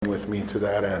with me to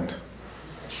that end.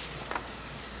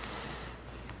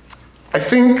 I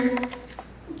think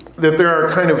that there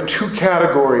are kind of two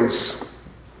categories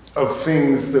of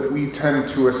things that we tend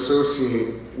to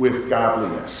associate with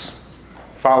godliness.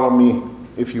 Follow me,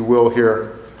 if you will,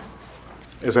 here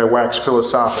as I wax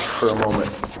philosophic for a moment.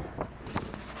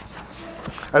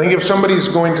 I think if somebody's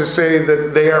going to say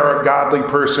that they are a godly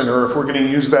person, or if we're going to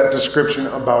use that description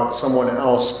about someone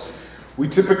else, we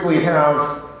typically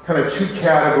have kind of two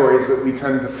categories that we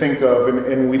tend to think of,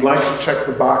 and we'd like to check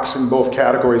the box in both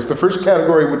categories. The first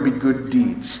category would be good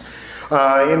deeds.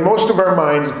 In most of our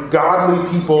minds, godly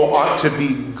people ought to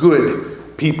be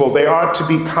good people. They ought to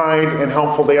be kind and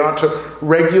helpful. They ought to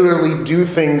regularly do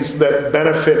things that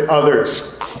benefit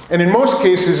others. And in most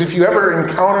cases, if you ever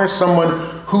encounter someone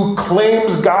who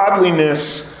claims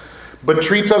godliness but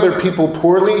treats other people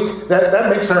poorly, that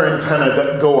makes our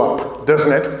antenna go up,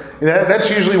 doesn't it? That's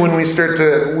usually when we start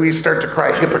to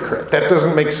cry hypocrite. That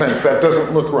doesn't make sense. That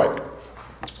doesn't look right.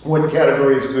 One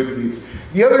category is good deeds.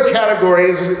 The other category,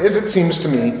 as it seems to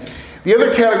me, the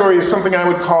other category is something I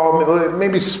would call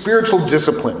maybe spiritual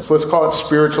disciplines. Let's call it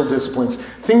spiritual disciplines.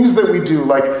 Things that we do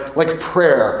like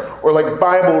prayer or like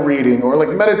Bible reading or like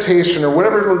meditation or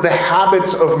whatever the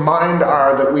habits of mind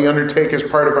are that we undertake as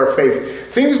part of our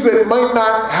faith. Things that might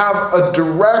not have a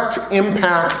direct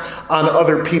impact on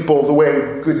other people the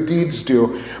way good deeds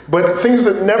do, but things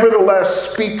that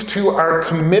nevertheless speak to our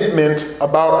commitment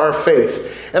about our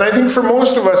faith. And I think for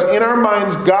most of us, in our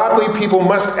minds, godly people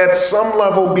must at some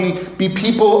level be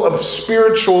people of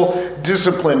spiritual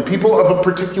discipline, people of a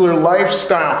particular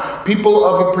lifestyle, people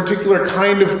of a particular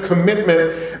kind of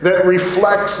commitment that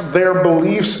reflects their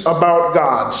beliefs about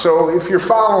God. So if you're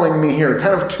following me here,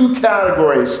 kind of two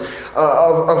categories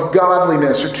of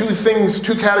godliness, or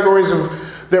two categories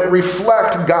that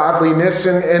reflect godliness,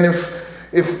 and if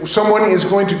someone is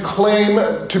going to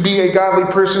claim to be a godly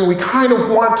person, we kind of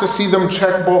want to see them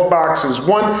check both boxes.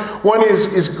 One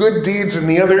is good deeds, and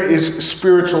the other is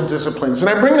spiritual disciplines. And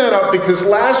I bring that up because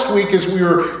last week, as we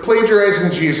were plagiarizing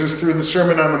Jesus through the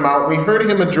Sermon on the Mount, we heard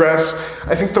him address,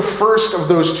 I think, the first of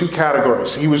those two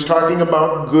categories. He was talking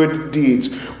about good deeds.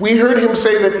 We heard him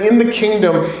say that in the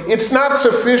kingdom, it's not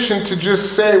sufficient to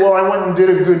just say, well, I went and did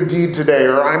a good deed today,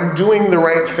 or I'm doing the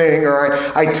right thing, or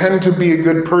I tend to be a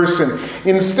good person.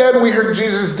 Instead, we heard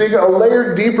Jesus dig a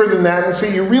layer deeper than that and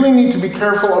say you really need to be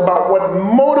careful about what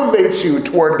motivates you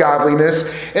toward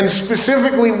godliness, and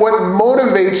specifically what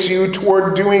motivates you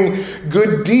toward doing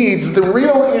good deeds. The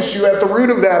real issue at the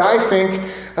root of that, I think,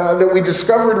 that we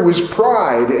discovered was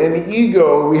pride and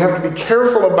ego. We have to be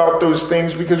careful about those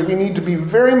things because we need to be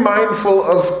very mindful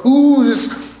of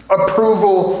whose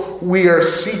approval we are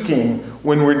seeking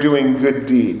when we're doing good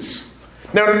deeds.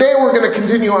 Now today we're going to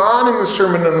continue on in the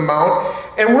Sermon on the Mount,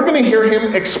 and we're going to hear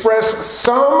him express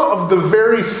some of the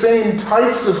very same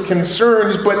types of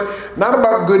concerns, but not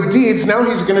about good deeds. Now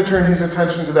he's going to turn his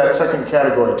attention to that second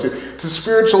category, to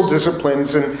spiritual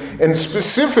disciplines, and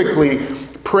specifically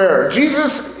prayer.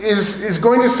 Jesus is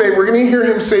going to say, we're going to hear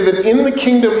him say that in the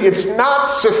kingdom it's not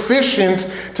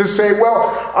sufficient to say,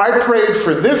 well, I prayed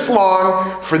for this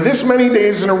long, for this many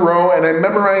days in a row, and I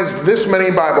memorized this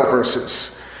many Bible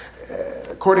verses.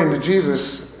 According to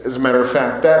Jesus, as a matter of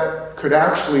fact, that could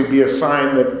actually be a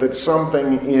sign that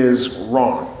something is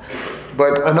wrong.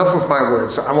 But enough of my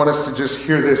words. I want us to just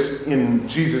hear this in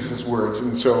Jesus' words,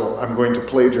 and so I'm going to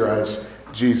plagiarize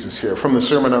Jesus here. From the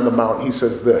Sermon on the Mount, he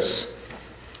says this: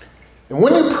 "And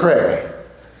when you pray,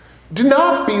 do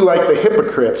not be like the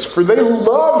hypocrites, for they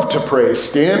love to pray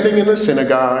standing in the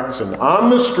synagogues and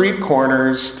on the street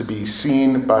corners to be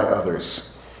seen by others.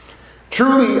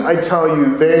 Truly, I tell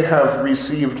you, they have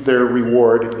received their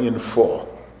reward in full.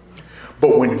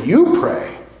 But when you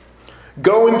pray,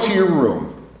 go into your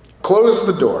room, close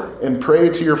the door, and pray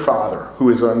to your Father who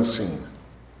is unseen.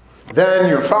 Then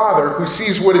your Father, who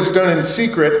sees what is done in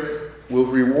secret, will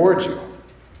reward you.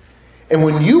 And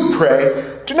when you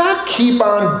pray, do not keep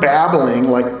on babbling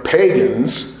like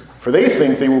pagans, for they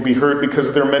think they will be heard because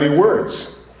of their many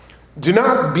words. Do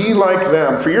not be like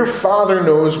them, for your Father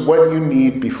knows what you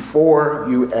need before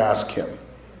you ask him.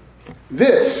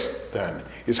 This, then,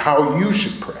 is how you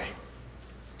should pray.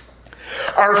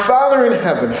 Our Father in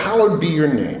heaven, hallowed be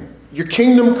your name. Your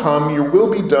kingdom come, your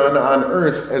will be done on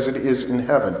earth as it is in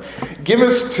heaven. Give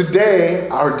us today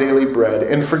our daily bread,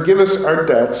 and forgive us our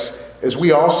debts, as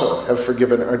we also have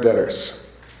forgiven our debtors.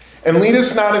 And lead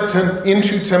us not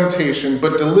into temptation,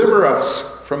 but deliver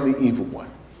us from the evil one.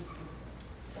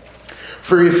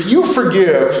 For if you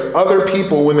forgive other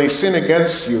people when they sin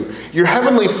against you, your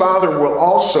heavenly Father will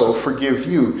also forgive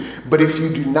you. But if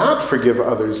you do not forgive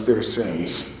others their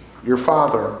sins, your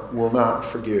Father will not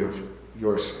forgive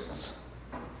your sins.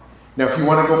 Now, if you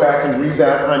want to go back and read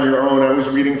that on your own, I was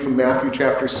reading from Matthew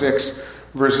chapter 6,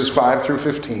 verses 5 through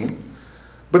 15.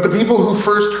 But the people who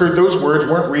first heard those words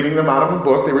weren't reading them out of a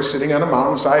book. They were sitting on a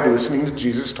mountainside listening to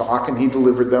Jesus talk, and he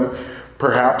delivered them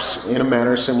perhaps in a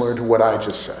manner similar to what I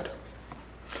just said.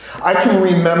 I can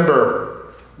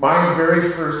remember my very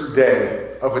first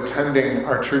day of attending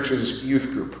our church's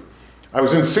youth group. I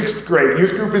was in 6th grade.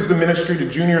 Youth group is the ministry to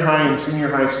junior high and senior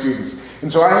high students. And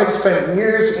so I had spent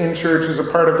years in church as a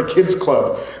part of the kids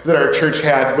club that our church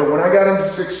had. But when I got into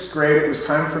 6th grade, it was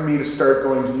time for me to start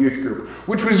going to youth group,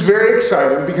 which was very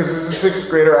exciting because as a 6th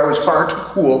grader, I was far too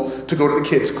cool to go to the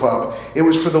kids club. It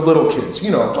was for the little kids,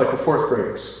 like the 4th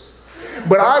graders.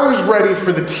 But I was ready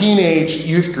for the teenage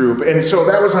youth group, and so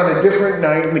that was on a different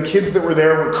night, and the kids that were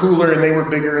there were cooler, and they were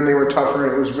bigger, and they were tougher,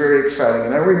 and it was very exciting.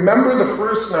 And I remember the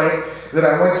first night that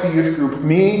I went to youth group,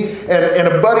 me and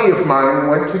a buddy of mine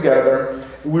went together.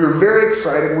 We were very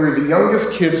excited. We were the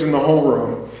youngest kids in the whole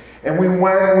room. And we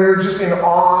were just in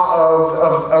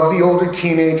awe of the older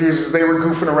teenagers as they were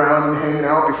goofing around and hanging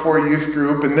out before youth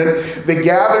group. And then they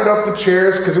gathered up the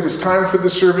chairs because it was time for the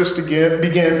service to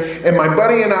begin. And my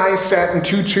buddy and I sat in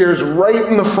 2 chairs right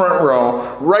in the front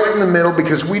row, right in the middle,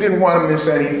 because we didn't want to miss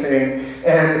anything.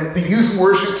 And the youth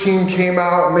worship team came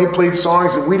out and they played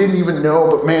songs that we didn't even know,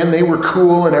 but man, they were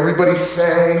cool and everybody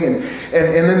sang. And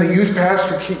then the youth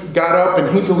pastor got up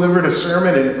and he delivered a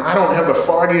sermon, and I don't have the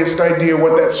foggiest idea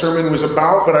what that sermon was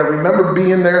about, but I remember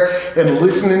being there and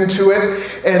listening to it.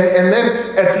 And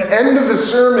then at the end of the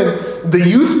sermon, the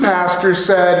youth pastor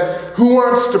said, "Who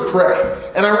wants to pray?"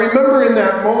 And I remember in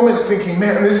that moment thinking,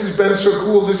 man, this has been so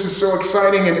cool. This is so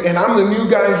exciting. And I'm the new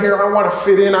guy here. I want to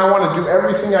fit in. I want to do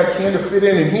everything I can to fit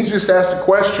in. And he just asked a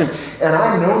question. And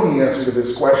I know the answer to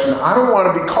this question. I don't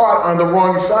want to be caught on the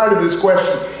wrong side of this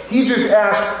question. He just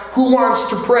asked, "Who wants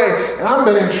to pray?" And I've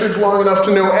been in church long enough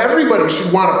to know everybody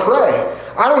should want to pray.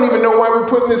 I don't even know why we're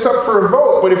putting this up for a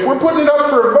vote. But if we're putting it up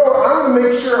for a vote, I'm going to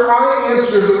make sure I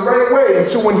answer the right way. And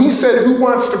so when he said, "Who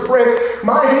wants to pray?"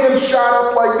 my hand shot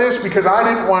up like this because I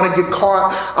didn't want to get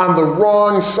caught on the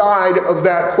wrong side of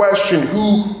that question.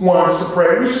 Who wants to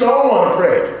pray? We should all want to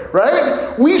pray,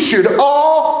 right? We should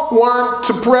all want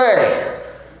to pray.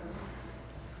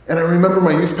 And I remember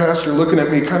my youth pastor looking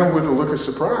at me kind of with a look of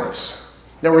surprise.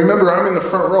 Now remember, I'm in the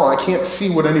front row. I can't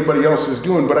see what anybody else is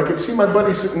doing, but I could see my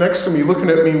buddy sitting next to me looking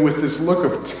at me with this look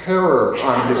of terror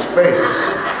on his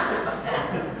face.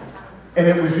 And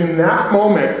it was in that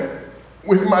moment,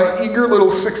 with my eager little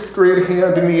 6th grade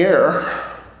hand in the air,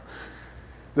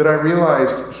 that I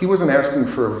realized he wasn't asking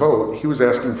for a vote, he was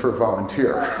asking for a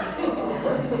volunteer.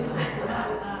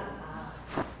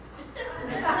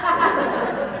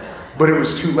 But it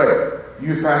was too late.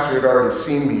 Youth pastor had already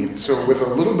seen me, so with a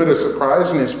little bit of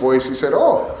surprise in his voice, he said,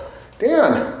 "Oh,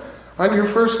 Dan, on your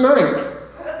first night.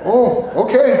 Oh,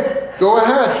 okay, go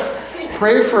ahead,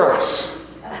 pray for us."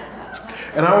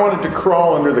 And I wanted to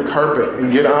crawl under the carpet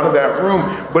and get out of that room,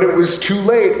 but it was too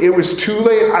late. It was too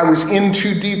late. I was in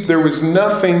too deep. There was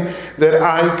nothing that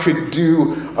I could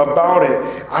do about it.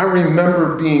 I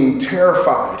remember being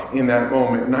terrified in that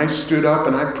moment, and I stood up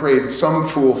and I prayed some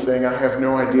fool thing. I have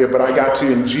no idea, but I got to,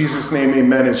 "In Jesus' name,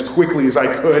 amen," as quickly as I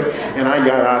could, and I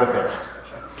got out of there.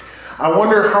 I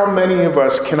wonder how many of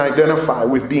us can identify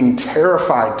with being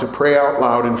terrified to pray out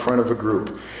loud in front of a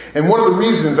group. And one of the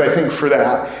reasons I think for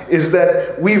that is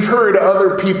that we've heard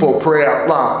other people pray out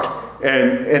loud,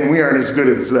 and we aren't as good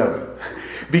as them.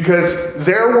 Because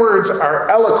their words are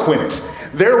eloquent.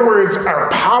 Their words are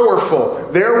powerful.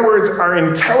 Their words are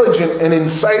intelligent and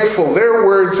insightful. Their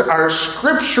words are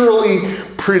scripturally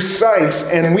precise,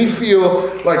 and we feel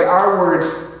like our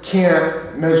words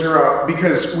can't measure up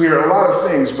because we are a lot of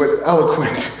things, but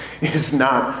eloquent is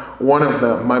not one of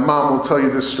them. My mom will tell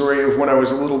you this story of when I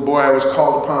was a little boy. I was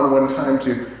called upon one time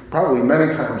to, probably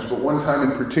many times, but one time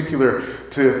in particular,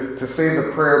 to say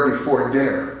the prayer before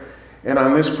dinner. And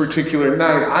on this particular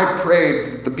night, I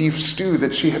prayed that the beef stew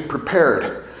that she had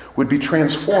prepared would be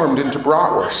transformed into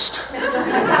bratwurst.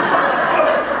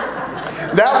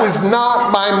 That was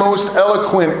not my most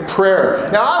eloquent prayer.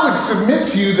 Now, I would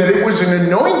submit to you that it was an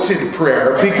anointed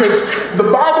prayer because the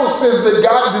Bible says that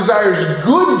God desires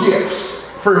good gifts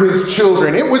for his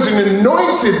children. It was an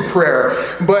anointed prayer,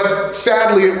 but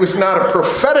sadly it was not a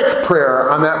prophetic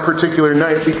prayer on that particular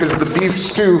night because the beef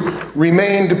stew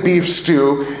remained beef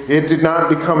stew. It did not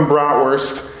become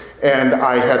bratwurst, and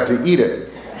I had to eat it.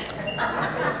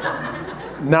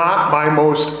 Not my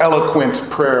most eloquent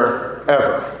prayer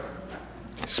ever.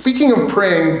 Speaking of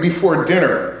praying before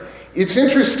dinner, it's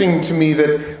interesting to me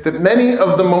that many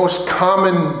of the most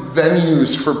common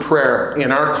venues for prayer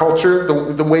in our culture,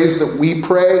 the ways that we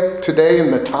pray today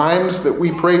and the times that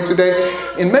we pray today,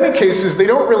 in many cases, they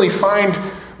don't really find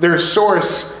their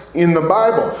source in the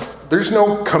Bible. There's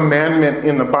no commandment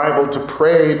in the Bible to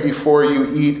pray before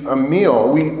you eat a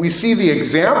meal. We see the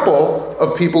example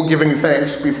of people giving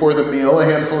thanks before the meal a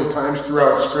handful of times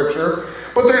throughout Scripture.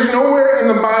 But there's nowhere in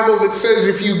the Bible that says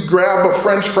if you grab a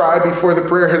French fry before the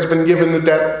prayer has been given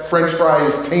that French fry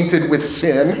is tainted with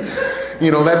sin.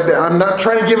 I'm not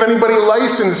trying to give anybody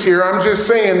license here. I'm just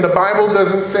saying the Bible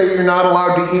doesn't say you're not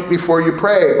allowed to eat before you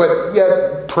pray. But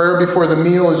yet prayer before the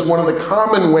meal is one of the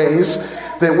common ways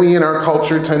that we in our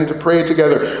culture tend to pray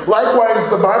together. Likewise,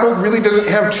 the Bible really doesn't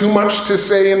have too much to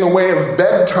say in the way of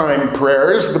bedtime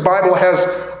prayers. The Bible has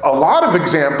a lot of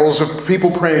examples of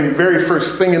people praying very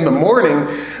first thing in the morning,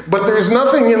 but there's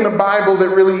nothing in the Bible that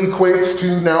really equates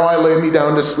to, now I lay me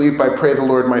down to sleep, I pray the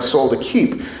Lord my soul to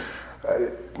keep.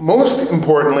 Most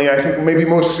importantly, I think maybe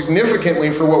most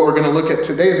significantly for what we're going to look at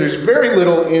today, there's very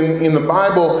little in the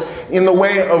Bible in the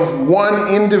way of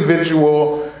one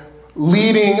individual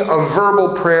leading a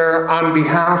verbal prayer on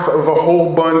behalf of a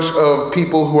whole bunch of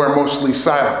people who are mostly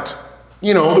silent.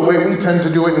 The way we tend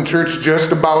to do it in church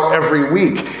just about every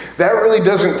week. That really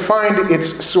doesn't find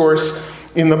its source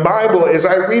in the Bible. As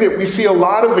I read it, we see a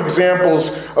lot of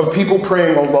examples of people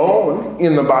praying alone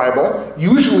in the Bible,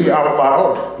 usually out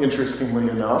loud, interestingly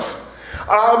enough.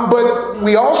 But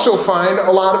we also find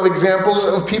a lot of examples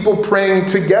of people praying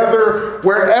together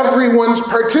where everyone's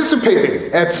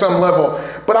participating at some level.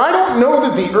 But I don't know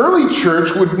that the early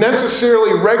church would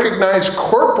necessarily recognize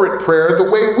corporate prayer the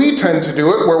way we tend to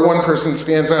do it, where one person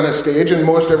stands on a stage and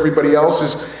most everybody else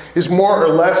is more or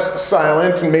less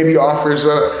silent and maybe offers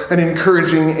an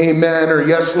encouraging amen or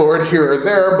yes, Lord, here or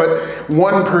there. But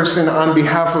one person on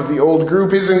behalf of the old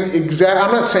group isn't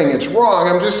I'm not saying it's wrong.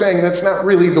 I'm just saying that's not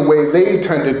really the way they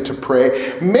tended to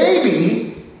pray.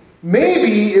 Maybe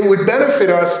it would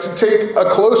benefit us to take a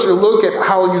closer look at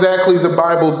how exactly the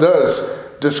Bible does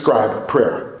describe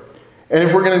prayer. And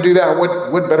if we're going to do that,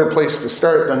 what better place to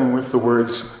start than with the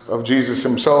words of Jesus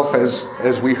himself,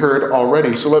 as we heard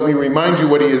already. So let me remind you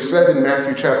what he has said in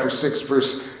Matthew chapter 6,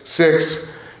 verse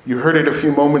 6. You heard it a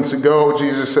few moments ago.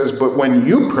 Jesus says, "But when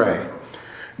you pray,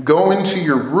 go into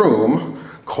your room,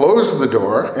 close the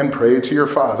door, and pray to your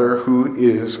Father who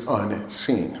is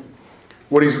unseen."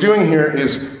 What he's doing here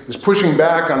is pushing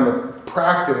back on the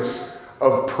practice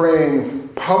of praying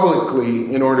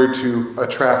publicly in order to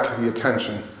attract the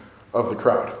attention of the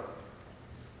crowd.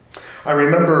 I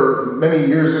remember many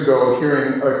years ago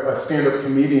hearing a stand-up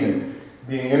comedian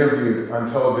being interviewed on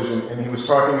television, and he was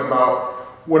talking about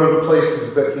one of the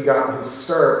places that he got his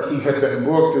start. He had been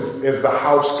booked as the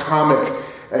house comic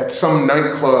at some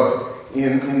nightclub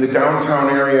in the downtown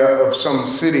area of some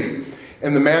city.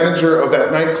 And the manager of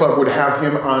that nightclub would have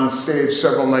him on stage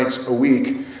several nights a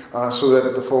week so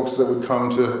that the folks that would come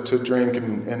to drink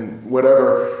and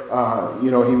whatever,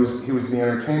 he was the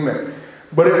entertainment.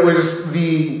 But it was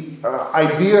the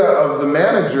idea of the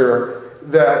manager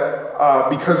that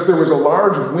because there was a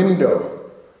large window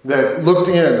that looked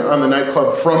in on the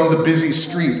nightclub from the busy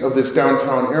street of this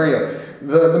downtown area,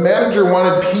 the manager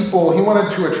wanted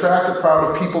to attract a crowd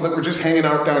of people that were just hanging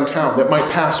out downtown, that might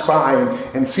pass by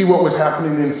and see what was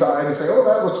happening inside and say, oh,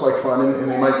 that looks like fun,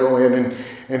 and they might go in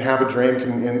and have a drink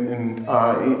and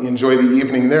enjoy the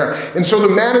evening there. And so the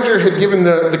manager had given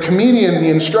the comedian the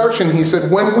instruction. He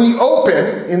said, when we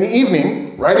open in the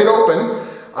evening, right at open,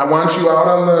 I want you out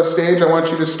on the stage, I want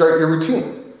you to start your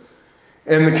routine.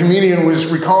 And the comedian was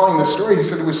recalling the story. He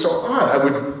said it was so odd. I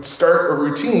would start a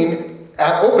routine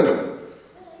at opening.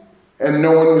 And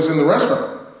no one was in the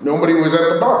restaurant. Nobody was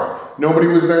at the bar. Nobody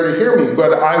was there to hear me.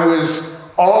 But I was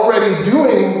already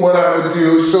doing what I would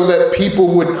do so that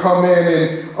people would come in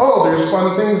and, oh, there's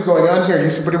fun things going on here. And he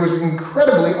said, but it was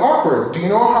incredibly awkward. Do you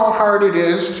know how hard it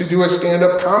is to do a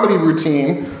stand-up comedy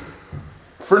routine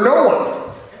for no one?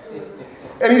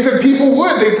 And he said people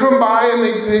would. They'd come by and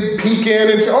they'd peek in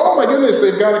and say, oh my goodness,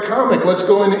 they've got a comic. Let's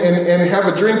go in and have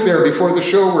a drink there before the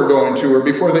show we're going to, or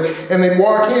and they'd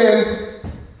walk in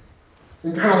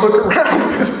and kind of look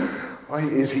around.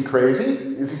 Is he crazy?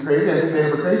 Is he crazy? I think they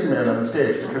have a crazy man on the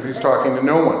stage because he's talking to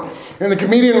no one. And the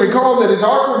comedian recalled that as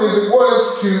awkward as it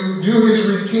was to do his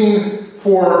routine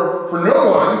for no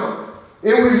one,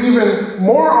 it was even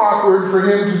more awkward for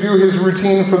him to do his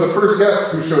routine for the first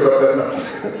guest who showed up that night.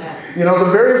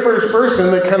 The very first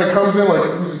person that kind of comes in like,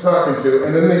 who's he talking to?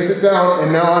 And then they sit down,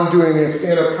 and now I'm doing a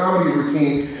stand-up comedy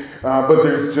routine, but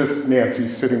there's just Nancy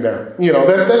sitting there.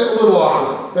 That's a little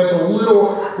awkward. That's a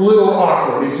little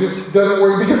awkward. It just doesn't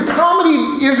work. Because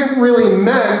comedy,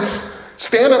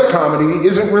 stand-up comedy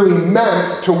isn't really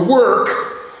meant to work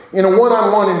in a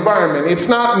one-on-one environment. It's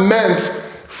not meant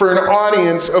for an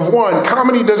audience of one.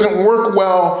 Comedy doesn't work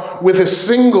well with a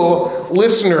single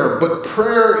listener, but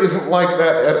prayer isn't like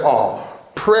that at all.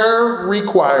 Prayer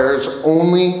requires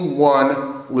only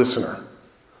one listener.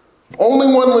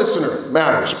 Only one listener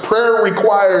matters. Prayer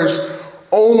requires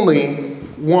only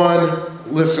one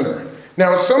listener.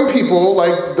 Now, some people,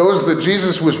 like those that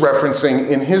Jesus was referencing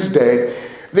in his day,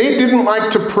 they didn't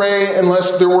like to pray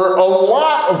unless there were a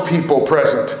lot of people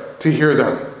present to hear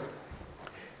them.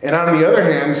 And on the other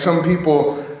hand, some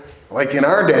people, like in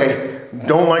our day,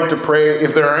 don't like to pray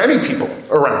if there are any people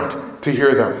around to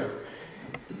hear them.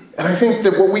 And I think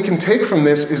that what we can take from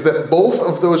this is that both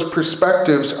of those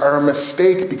perspectives are a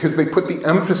mistake because they put the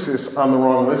emphasis on the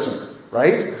wrong listener,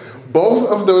 right? Both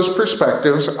of those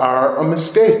perspectives are a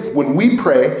mistake. When we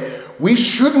pray, we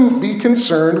shouldn't be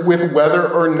concerned with whether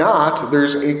or not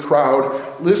there's a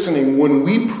crowd listening. When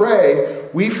we pray,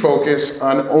 we focus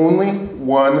on only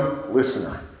one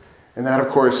listener. And that, of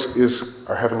course, is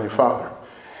our Heavenly Father.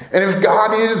 And if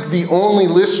God is the only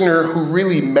listener who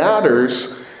really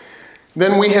matters,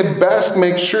 then we had best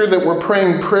make sure that we're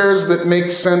praying prayers that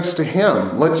make sense to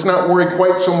Him. Let's not worry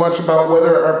quite so much about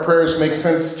whether our prayers make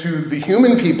sense to the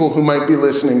human people who might be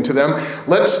listening to them.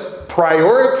 Let's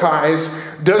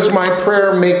prioritize, does my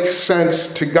prayer make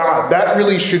sense to God? That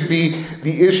really should be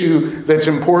the issue that's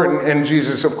important, and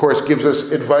Jesus, of course, gives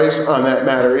us advice on that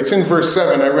matter. It's in verse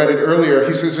 7, I read it earlier.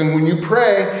 He says, "And when you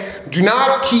pray, do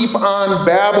not keep on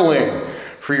babbling,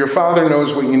 for your Father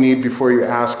knows what you need before you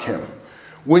ask Him."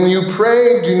 When you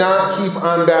pray, do not keep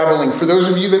on babbling. For those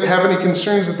of you that have any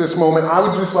concerns at this moment, I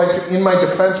would just like to, in my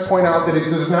defense, point out that it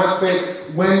does not say,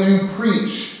 when you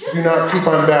preach, do not keep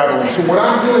on babbling. So what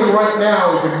I'm doing right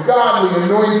now is a godly,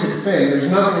 anointed thing.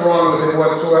 There's nothing wrong with it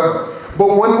whatsoever.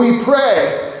 But when we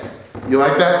pray, you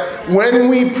like that? When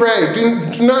we pray,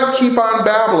 do not keep on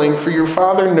babbling, for your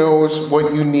Father knows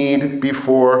what you need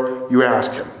before you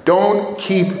ask Him. Don't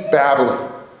keep babbling.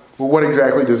 Well, what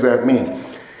exactly does that mean?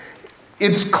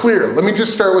 It's clear. Let me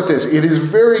just start with this. It is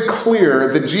very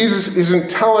clear that Jesus isn't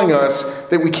telling us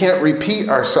that we can't repeat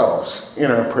ourselves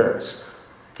in our prayers.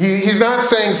 He's not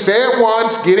saying, say it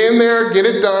once, get in there, get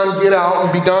it done, get out,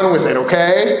 and be done with it,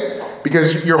 okay?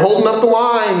 Because you're holding up the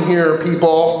line here,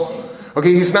 people.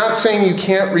 Okay, he's not saying you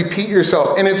can't repeat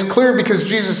yourself. And it's clear because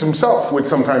Jesus himself would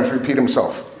sometimes repeat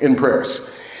himself in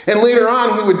prayers. And later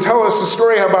on, he would tell us a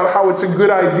story about how it's a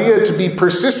good idea to be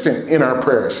persistent in our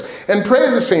prayers. And pray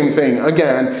the same thing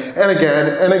again and again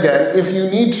and again if you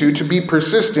need to be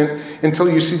persistent until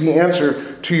you see the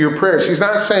answer to your prayers. He's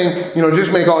not saying,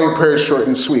 just make all your prayers short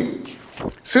and sweet.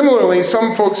 Similarly,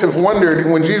 some folks have wondered,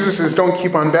 when Jesus says don't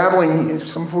keep on babbling,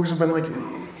 some folks have been like,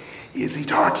 is he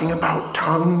talking about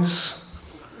tongues?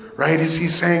 Right? Is he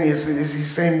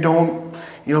saying don't...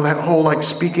 that whole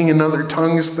speaking in other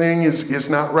tongues thing is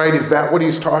not right. Is that what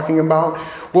he's talking about?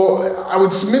 Well, I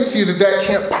would submit to you that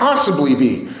can't possibly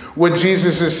be what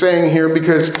Jesus is saying here,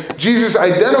 because Jesus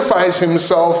identifies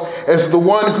himself as the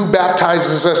one who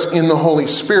baptizes us in the Holy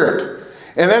Spirit.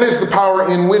 And that is the power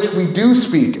in which we do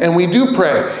speak and we do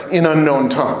pray in unknown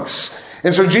tongues.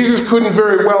 And so Jesus couldn't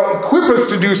very well equip us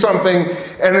to do something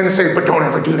and then say, but don't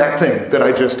ever do that thing that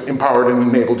I just empowered and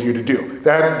enabled you to do.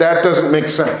 That doesn't make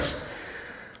sense.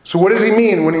 So what does he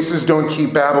mean when he says don't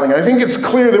keep babbling? I think it's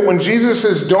clear that when Jesus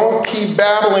says don't keep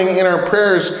babbling in our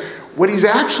prayers, what he's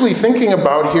actually thinking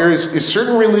about here is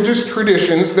certain religious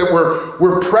traditions that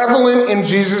were prevalent in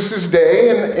Jesus' day,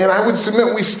 and I would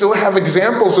submit we still have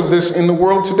examples of this in the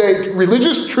world today.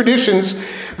 Religious traditions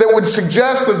that would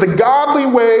suggest that the godly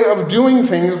way of doing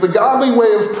things, the godly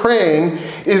way of praying,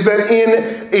 is that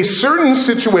in a certain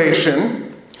situation,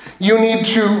 you need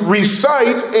to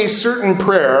recite a certain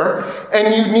prayer,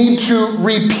 and you need to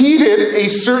repeat it a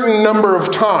certain number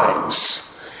of times.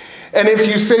 And if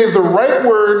you say the right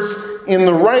words in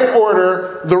the right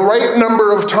order, the right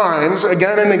number of times,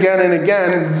 again and again and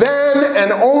again, then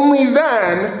and only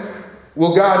then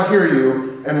will God hear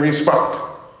you and respond.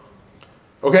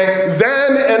 Okay?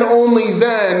 Then and only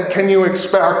then can you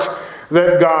expect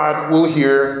that God will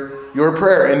hear your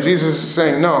prayer. And Jesus is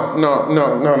saying, no.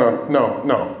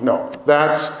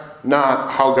 That's not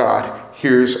how God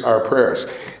hears our prayers.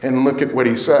 And look at what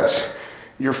he says.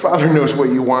 Your Father knows what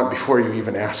you want before you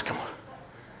even ask him.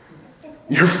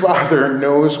 Your Father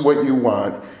knows what you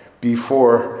want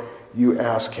before you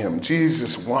ask him.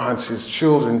 Jesus wants his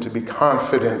children to be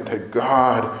confident that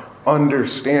God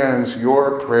understands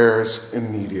your prayers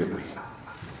immediately.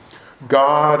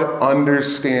 God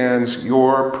understands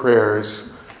your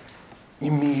prayers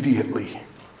immediately.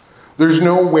 There's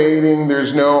no waiting.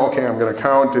 There's no, okay, I'm going to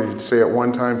count. Did you say it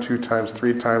 1 time, 2 times,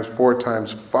 3 times, 4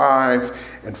 times, 5?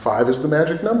 And 5 is the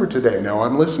magic number today. No,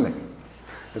 I'm listening.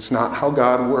 It's not how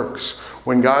God works.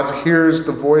 When God hears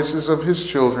the voices of his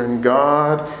children,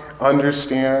 God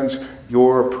understands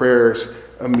your prayers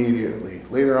immediately.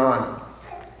 Later on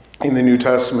in the New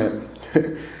Testament,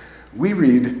 we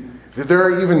read that there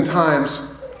are even times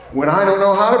when I don't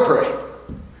know how to pray.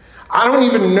 I don't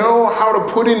even know how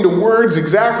to put into words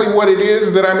exactly what it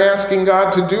is that I'm asking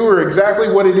God to do or exactly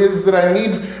what it is that I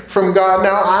need from God.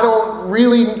 Now, I don't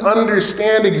really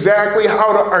understand exactly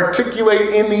how to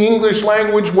articulate in the English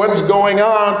language what's going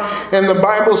on. And the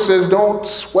Bible says, don't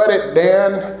sweat it,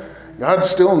 Dan. God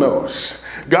still knows.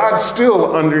 God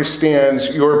still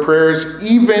understands your prayers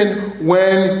even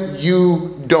when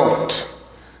you don't.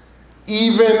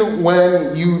 Even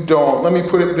when you don't. Let me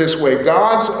put it this way.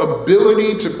 God's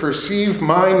ability to perceive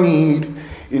my need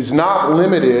is not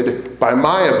limited by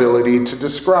my ability to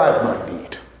describe my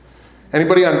need.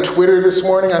 Anybody on Twitter this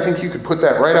morning? I think you could put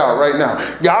that right out right now.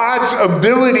 God's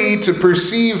ability to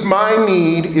perceive my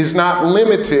need is not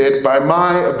limited by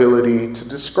my ability to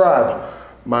describe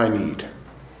my need.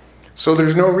 So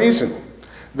there's no reason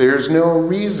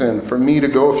for me to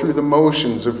go through the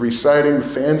motions of reciting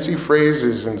fancy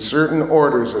phrases in certain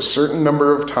orders a certain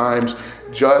number of times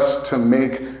just to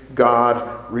make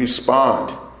God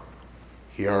respond.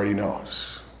 He already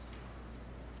knows.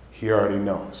 He already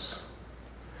knows.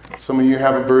 Some of you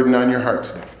have a burden on your heart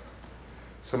today.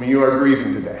 Some of you are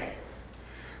grieving today.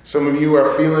 Some of you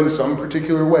are feeling some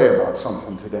particular way about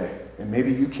something today. And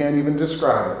maybe you can't even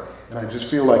describe it. And I just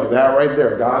feel like that right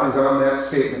there. God is on that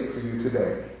statement for you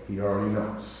today. He already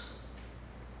knows.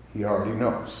 He already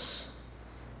knows.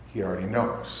 He already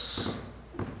knows.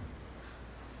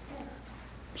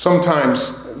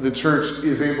 Sometimes the church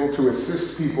is able to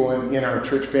assist people in our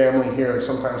church family here.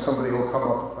 Sometimes somebody will come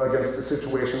up against a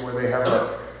situation where they have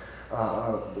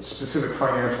a specific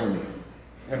financial need.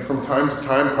 And from time to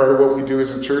time, part of what we do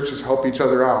as a church is help each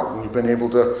other out. And we've been able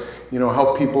to,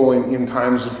 help people in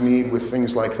times of need with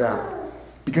things like that.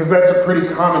 Because that's a pretty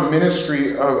common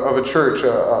ministry of a church,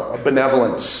 a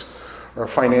benevolence or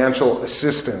financial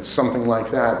assistance, something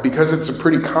like that. Because it's a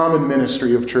pretty common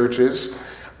ministry of churches,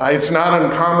 it's not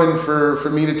uncommon for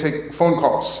me to take phone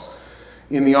calls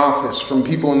in the office from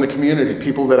people in the community,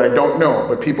 people that I don't know,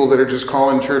 but people that are just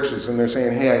calling churches and they're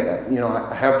saying, hey,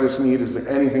 I have this need. Is there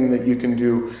anything that you can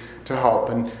do to help?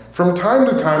 And from time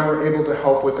to time, we're able to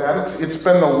help with that. It's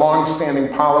been the long-standing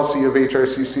policy of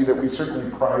HRCC that we certainly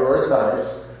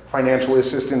prioritize financial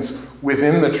assistance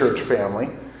within the church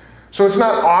family. So it's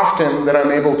not often that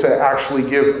I'm able to actually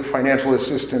give financial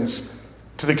assistance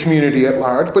to the community at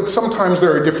large, but sometimes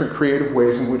there are different creative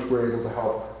ways in which we're able to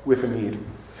help with a need.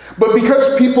 But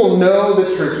because people know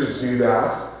that churches do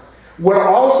that, what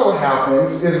also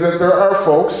happens is that there are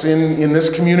folks in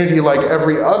this community, like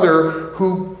every other,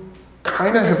 who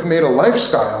kind of have made a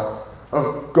lifestyle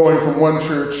of going from one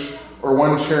church or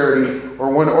one charity or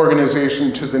one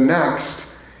organization to the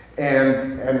next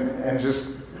and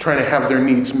just trying to have their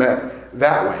needs met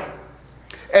that way.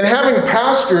 And having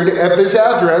pastored at this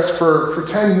address for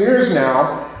 10 years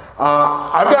now,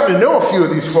 I've gotten to know a few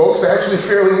of these folks actually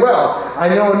fairly well. I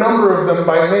know a number of them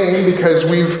by name because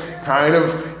we've kind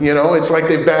of, it's like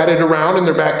they've batted around and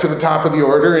they're back to the top of the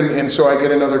order, and so I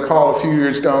get another call a few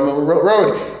years down the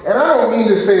road. And I don't mean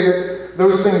to say that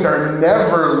those things are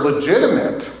never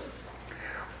legitimate,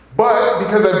 but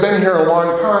because I've been here a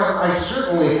long time, I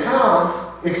certainly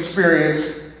have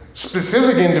experienced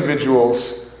specific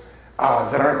individuals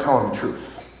that aren't telling the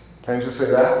truth. Can I just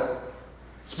say that?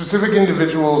 Specific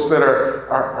individuals that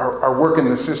are working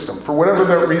the system, for whatever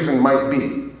that reason might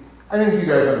be. I think you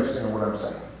guys understand what I'm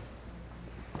saying.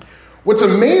 What's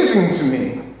amazing to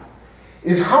me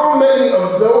is how many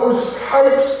of those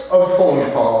types of phone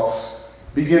calls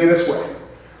begin this way.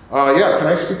 Yeah, can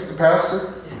I speak to the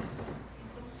pastor?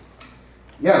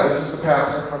 Yeah, this is the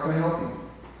pastor. How can I help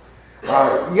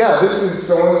you? Yeah, this is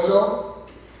so-and-so.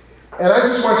 And I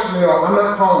just want you to know, I'm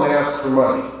not calling to ask for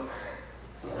money.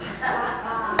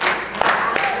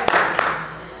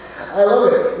 I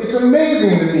love it. It's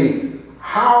amazing to me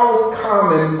how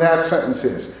common that sentence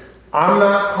is. I'm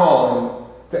not calling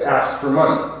to ask for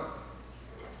money.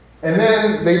 And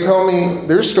then they tell me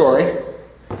their story,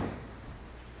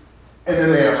 and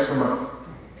then they ask for money.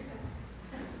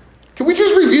 Can we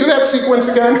just review that sequence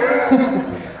again?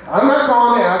 I'm not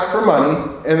calling to ask for money,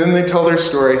 and then they tell their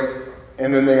story,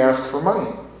 and then they ask for money.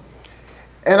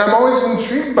 And I'm always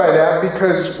intrigued by that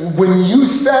because when you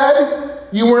said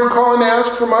you weren't calling to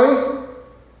ask for money,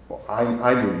 well,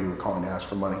 I knew you were calling to ask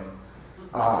for money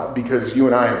because you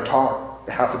and I have talked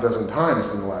half a dozen times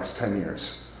in the last 10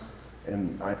 years.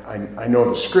 And I know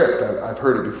the script. I've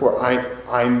heard it before.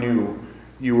 I knew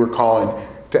you were calling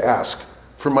to ask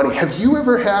for money. Have you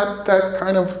ever had that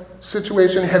kind of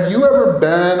situation? Have you ever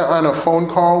been on a phone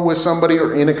call with somebody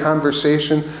or in a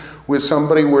conversation with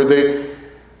somebody where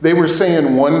they were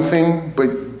saying one thing, but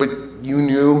you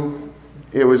knew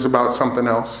it was about something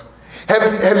else?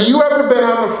 Have you ever been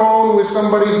on the phone with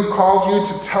somebody who called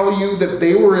you to tell you that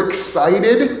they were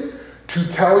excited to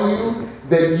tell you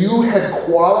that you had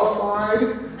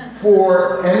qualified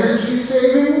for energy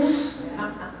savings?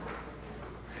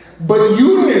 But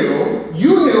you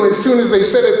knew as soon as they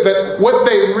said it that what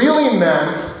they really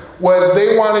meant was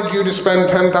they wanted you to spend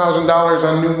 $10,000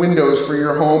 on new windows for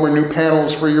your home or new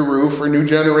panels for your roof or new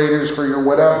generators for your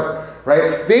whatever,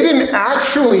 right? They didn't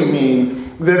actually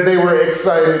mean that they were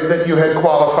excited that you had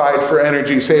qualified for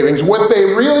energy savings. What they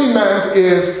really meant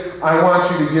is, I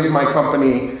want you to give my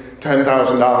company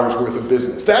 $10,000 worth of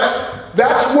business.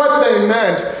 That's what they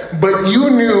meant, but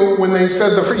you knew when they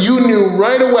said you knew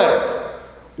right away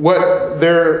what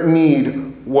their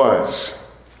need was.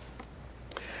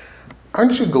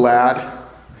 Aren't you glad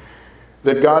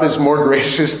that God is more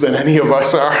gracious than any of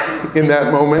us are in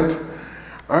that moment?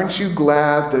 Aren't you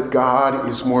glad that God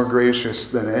is more gracious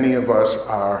than any of us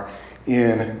are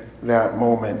in that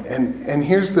moment? And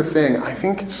here's the thing. I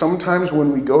think sometimes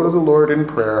when we go to the Lord in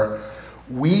prayer,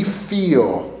 we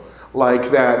feel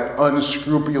like that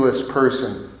unscrupulous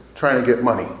person trying to get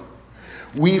money.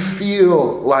 We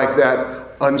feel like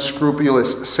that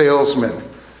unscrupulous salesman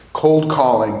cold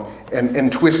calling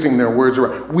and twisting their words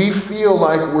around. We feel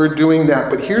like we're doing that.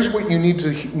 But here's what you need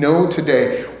to know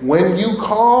today. When you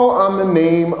call on the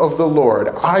name of the Lord,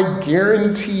 I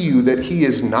guarantee you that he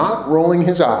is not rolling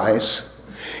his eyes.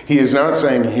 He is not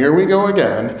saying, here we go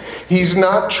again. He's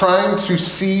not trying to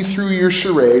see through your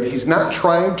charade. He's not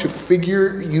trying to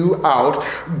figure you out.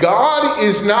 God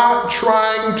is not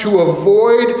trying to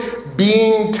avoid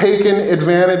being taken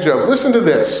advantage of. Listen to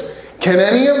this. Can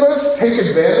any of us take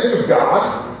advantage of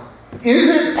God? Is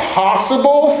it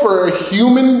possible for a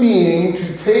human being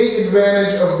to take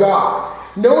advantage of God?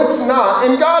 No, it's not.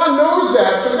 And God knows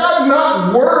that. So God's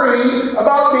not worried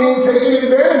about being taken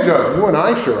advantage of. You and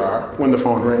I sure are when the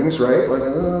phone rings, right? Like, I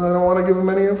don't want to give him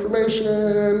any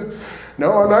information.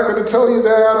 No, I'm not going to tell you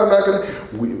that. I'm not going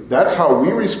to. That's how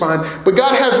we respond. But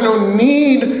God has no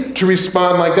need to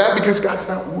respond like that because God's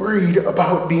not worried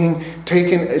about being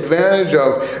taken advantage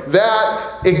of.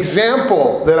 That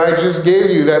example that I just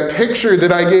gave you, that picture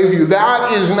that I gave you,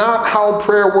 that is not how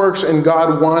prayer works, and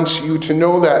God wants you to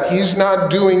know that. He's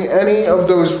not doing any of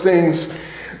those things.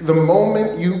 The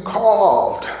moment you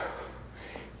called,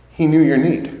 he knew your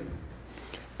need,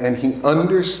 and he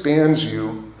understands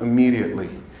you immediately.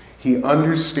 He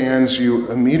understands you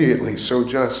immediately. So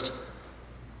just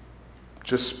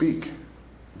speak.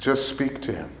 Just speak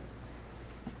to him.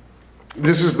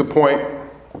 This is the point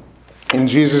in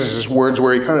Jesus' words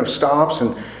where he kind of stops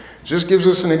and just gives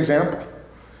us an example.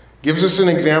 Gives us an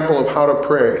example of how to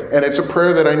pray. And it's a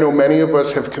prayer that I know many of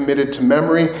us have committed to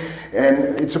memory.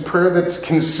 And it's a prayer that's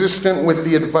consistent with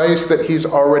the advice that he's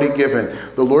already given.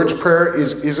 The Lord's Prayer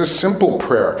is a simple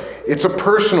prayer. It's a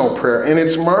personal prayer. And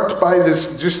it's marked by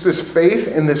this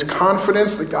faith and this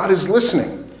confidence that God is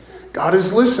listening. God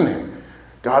is listening.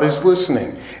 God is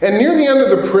listening. And near the end of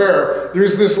the prayer,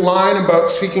 there's this line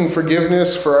about seeking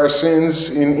forgiveness for our sins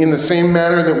in the same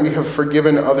manner that we have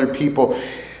forgiven other people.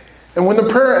 And when the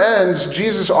prayer ends,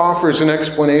 Jesus offers an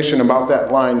explanation about that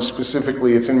line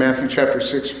specifically. It's in Matthew chapter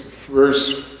 6,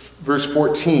 verse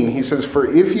 14. He says, "For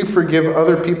if you forgive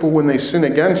other people when they sin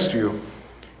against you,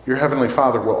 your heavenly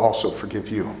Father will also forgive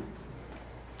you."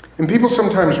 And people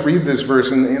sometimes read this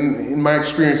verse, and in my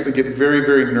experience, they get very,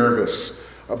 very nervous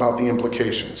about the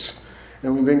implications.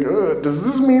 And we think, does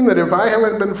this mean that if I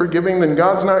haven't been forgiving, then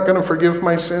God's not going to forgive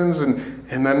my sins, and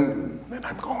then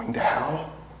I'm going to hell?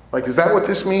 Like, is that what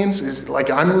this means? Is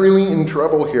like I'm really in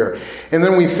trouble here? And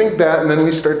then we think that, and then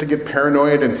we start to get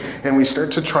paranoid, and we start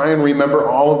to try and remember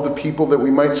all of the people that we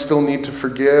might still need to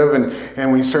forgive,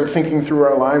 and we start thinking through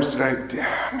our lives,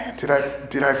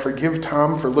 did I forgive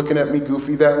Tom for looking at me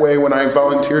goofy that way when I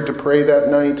volunteered to pray that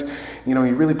night? You know,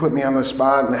 he really put me on the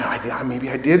spot, and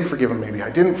maybe I did forgive him, maybe I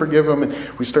didn't forgive him, and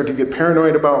we start to get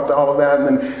paranoid about all of that,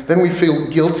 and then we feel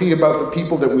guilty about the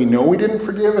people that we know we didn't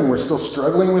forgive, and we're still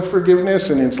struggling with forgiveness,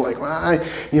 and it's like, well,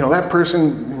 that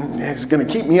person is going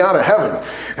to keep me out of heaven,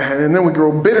 and then we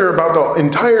grow bitter about the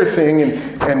entire thing,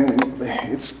 and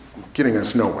it's getting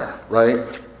us nowhere, right?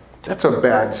 That's a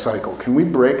bad cycle. Can we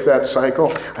break that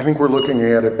cycle? I think we're looking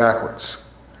at it backwards.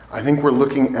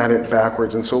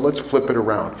 And so let's flip it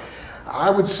around. I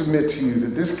would submit to you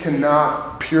that this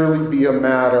cannot purely be a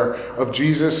matter of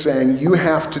Jesus saying you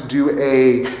have to do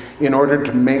A in order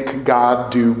to make God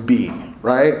do B,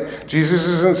 right? Jesus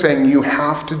isn't saying you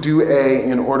have to do A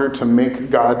in order to make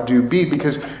God do B,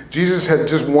 because Jesus had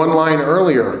just one line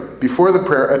earlier before the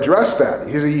prayer addressed that.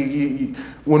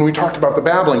 When we talked about the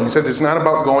babbling, he said it's not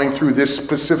about going through this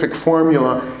specific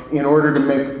formula in order to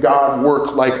make God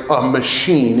work like a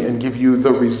machine and give you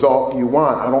the result you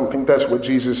want. I don't think that's what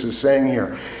Jesus is saying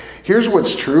here. Here's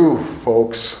what's true,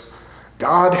 folks.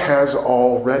 God has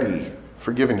already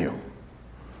forgiven you.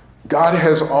 God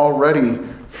has already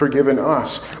forgiven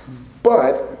us.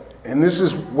 But, and this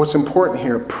is what's important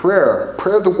here, prayer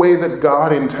the way that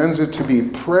God intends it to be,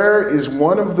 prayer is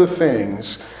one of the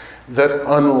things that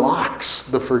unlocks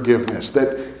the forgiveness,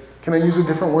 that, can I use a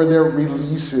different word there,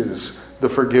 releases the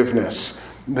forgiveness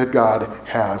that God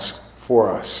has for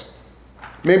us.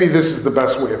 Maybe this is the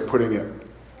best way of putting it.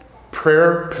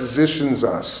 Prayer positions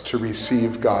us to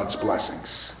receive God's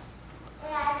blessings.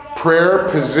 Prayer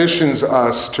positions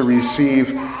us to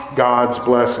receive God's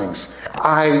blessings.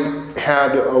 I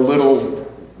had a little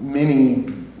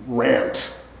mini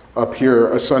rant up here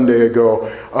a Sunday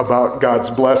ago about God's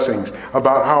blessings,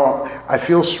 about how I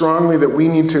feel strongly that we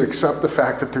need to accept the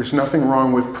fact that there's nothing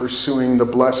wrong with pursuing the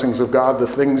blessings of God,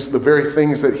 the very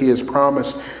things that He has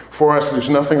promised for us. There's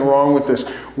nothing wrong with this.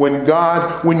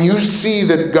 When you see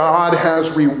that God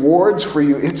has rewards for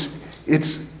you, it's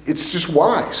just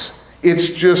wise.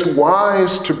 It's just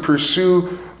wise to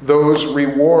pursue those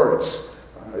rewards.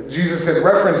 Jesus had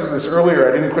referenced this earlier.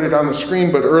 I didn't put it on the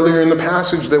screen, but earlier in the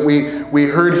passage that we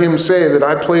heard him say that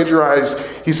I plagiarized,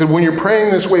 he said, when you're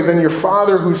praying this way, then your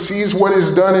Father who sees what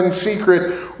is done in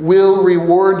secret will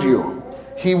reward you.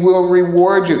 He will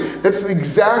reward you. That's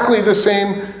exactly the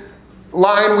same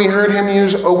line we heard him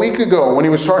use a week ago when he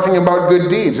was talking about good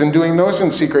deeds and doing those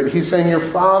in secret. He's saying your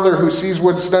Father who sees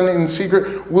what's done in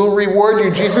secret will reward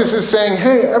you. Jesus is saying,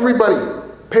 hey, everybody,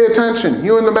 pay attention.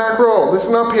 You in the back row,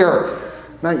 listen up here.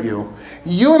 Not you.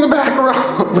 You in the back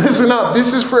row, listen up.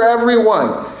 This is for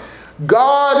everyone.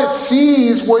 God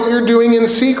sees what you're doing in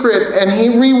secret, and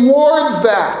He rewards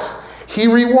that. He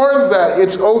rewards that.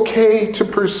 It's okay to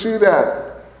pursue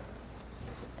that.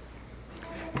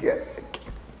 Yeah.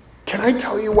 Can I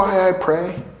tell you why I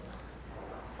pray?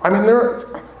 I mean, there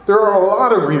are a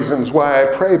lot of reasons why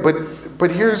I pray,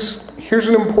 but here's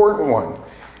an important one.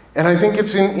 And I think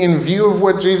it's in view of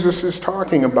what Jesus is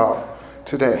talking about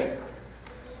today.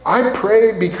 I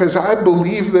pray because I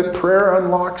believe that prayer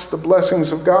unlocks the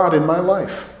blessings of God in my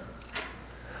life.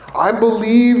 I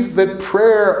believe that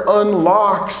prayer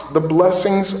unlocks the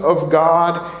blessings of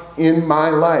God in my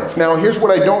life. Now, here's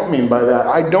what I don't mean by that.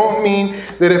 I don't mean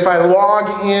that if I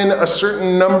log in a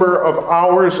certain number of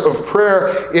hours of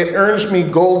prayer, it earns me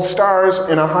gold stars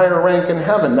and a higher rank in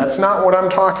heaven. That's not what I'm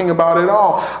talking about at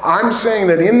all. I'm saying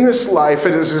that in this life,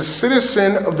 as a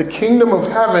citizen of the kingdom of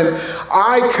heaven,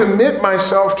 I commit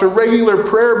myself to regular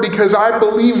prayer because I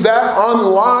believe that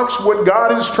unlocks what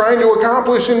God is trying to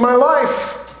accomplish in my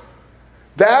life.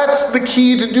 That's the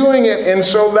key to doing it, and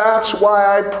so that's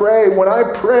why I pray. When I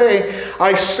pray,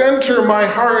 I center my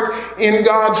heart in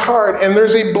God's heart, and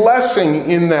there's a blessing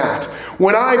in that.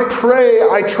 When I pray,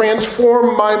 I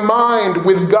transform my mind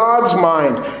with God's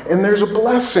mind, and there's a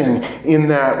blessing in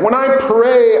that. When I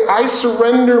pray, I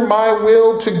surrender my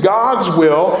will to God's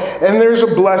will, and there's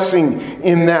a blessing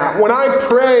in that. When I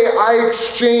pray, I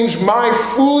exchange my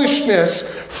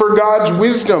foolishness for God's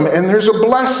wisdom, and there's a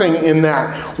blessing in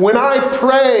that. When I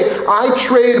pray, I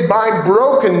trade my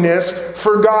brokenness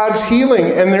for God's healing,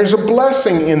 and there's a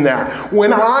blessing in that.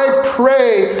 When I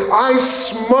pray, I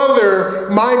smother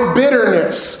my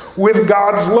bitterness with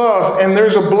God's love, and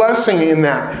there's a blessing in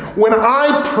that. When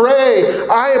I pray,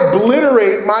 I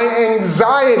obliterate my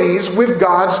anxieties with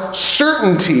God's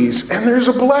certainties, and there's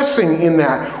a blessing in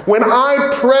that. When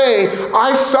I pray,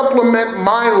 I supplement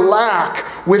my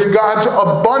lack with God's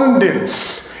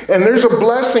abundance, and there's a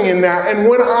blessing in that. And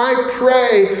when I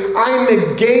pray, I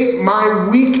negate my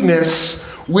weakness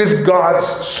with God's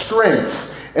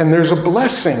strength, and there's a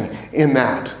blessing in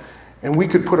that. And we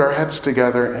could put our heads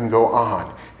together and go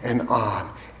on and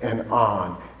on and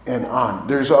on and on.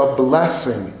 There's a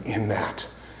blessing in that.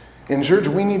 In church,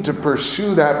 we need to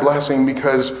pursue that blessing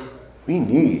because we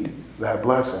need that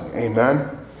blessing.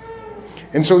 Amen?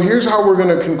 And so here's how we're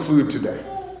going to conclude today.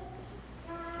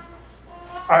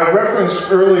 I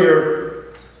referenced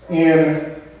earlier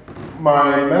in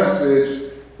my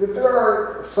message that there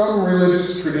are some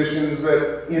religious traditions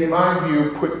that, in my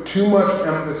view, put too much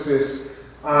emphasis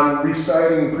on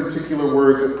reciting particular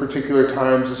words at particular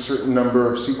times, a certain number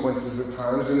of sequences of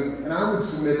times. And I would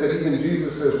submit that even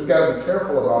Jesus says we've got to be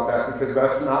careful about that, because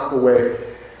that's not the way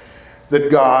that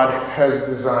God has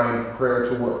designed prayer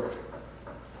to work.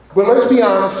 But let's be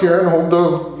honest here and hold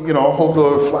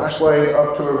the flashlight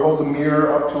up to, hold the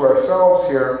mirror up to ourselves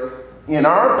here. In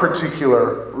our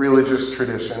particular religious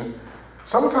tradition,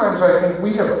 sometimes I think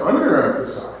we have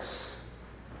underemphasized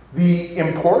the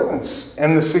importance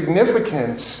and the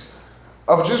significance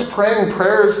of just praying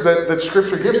prayers that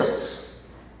Scripture gives us.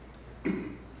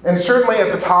 And certainly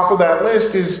at the top of that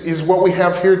list is what we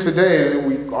have here today.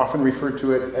 We often refer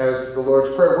to it as the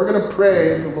Lord's Prayer. We're going to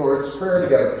pray the Lord's Prayer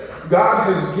together.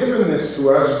 God has given this to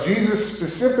us. Jesus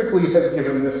specifically has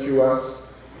given this to us.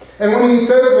 And when he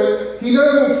says it, he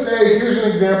doesn't say, here's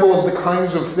an example of the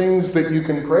kinds of things that you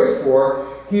can pray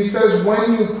for. He says,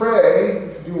 when you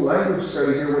pray, if you do a language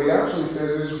study here, what he actually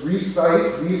says is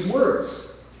recite these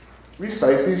words.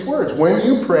 Recite these words. When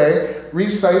you pray,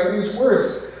 recite these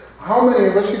words. How many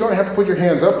of us, you don't have to put your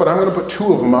hands up, but I'm going to put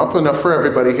 2 of them up, enough for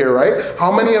everybody here, right?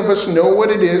 How many of us know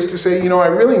what it is to say, I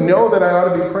really know that I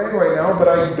ought to be praying right now, but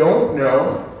I don't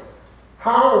know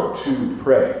how to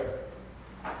pray?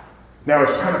 Now, as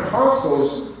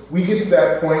Pentecostals, we get to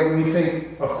that point and we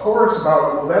think, of course,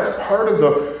 about, that's part of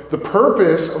the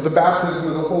purpose of the baptism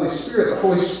of the Holy Spirit. The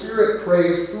Holy Spirit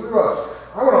prays through us.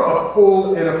 I want to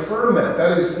uphold and affirm that.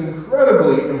 That is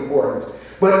incredibly important.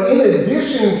 But in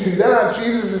addition to that,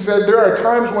 Jesus has said there are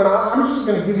times when I'm just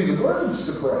going to give you the words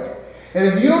to pray. And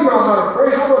if you don't know how to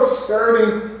pray, how about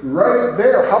starting right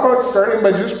there? How about starting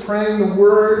by just praying the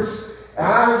words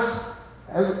as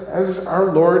our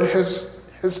Lord has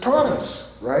taught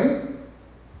us, right?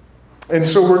 And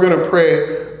so we're going to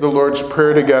pray the Lord's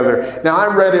Prayer together. Now, I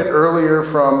read it earlier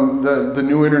from the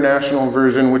New International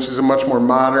Version, which is a much more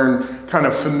modern, kind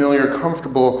of familiar,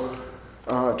 comfortable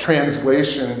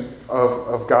translation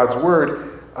of God's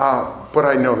Word. But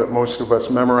I know that most of us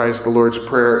memorize the Lord's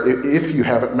Prayer. If you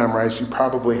have it memorized, you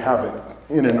probably have it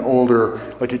in an older,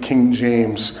 like a King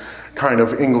James kind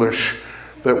of English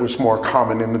that was more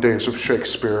common in the days of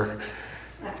Shakespeare.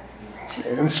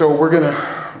 And so we're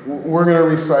gonna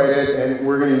recite it, and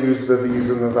we're gonna use the these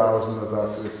and the thous and the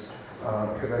thuses,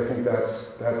 because I think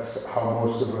that's how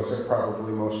most of us are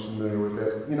probably most familiar with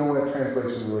it. You know what?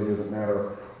 Translation really doesn't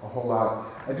matter a whole lot.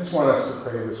 I just want us to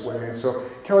pray this way. And so,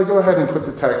 Kelly, go ahead and put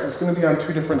the text. It's going to be on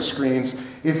 2 different screens.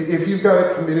 If you've got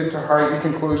it committed to heart, you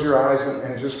can close your eyes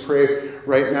and just pray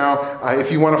right now.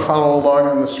 If you want to follow along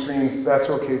on the screens, that's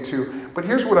okay too. But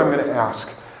here's what I'm going to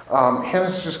ask.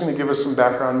 Hannah's just going to give us some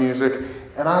background music,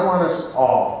 and I want us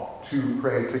all to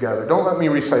pray together. Don't let me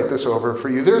recite this over for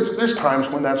you. There's times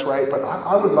when that's right, but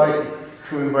I would like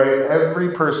to invite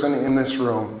every person in this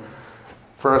room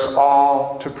for us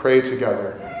all to pray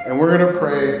together. And we're going to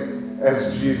pray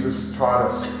as Jesus taught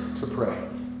us to pray.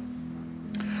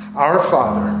 Our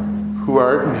Father, who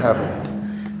art in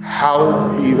heaven,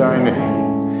 hallowed be thy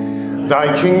name.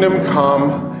 Thy kingdom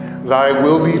come, thy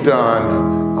will be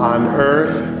done on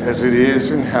earth as it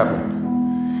is in heaven.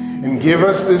 And give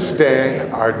us this day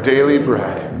our daily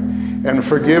bread, and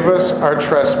forgive us our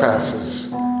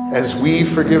trespasses, as we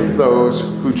forgive those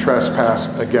who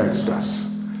trespass against us.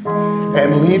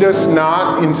 And lead us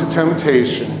not into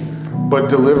temptation, but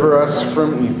deliver us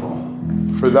from evil.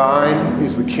 For thine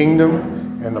is the kingdom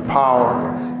and the power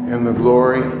and the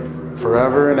glory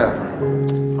forever and ever.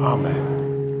 Amen.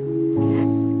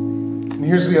 And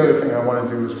here's the other thing I want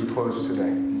to do as we close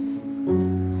today.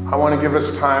 I want to give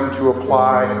us time to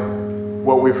apply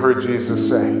what we've heard Jesus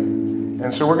say.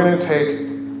 And so we're going to take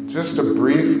just a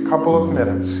brief couple of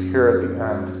minutes here at the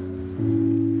end.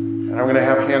 And I'm going to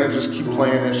have Hannah just keep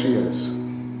playing as she is.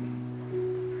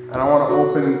 And I want to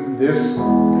open this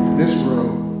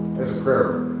room as a prayer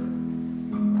room.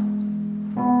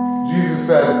 Jesus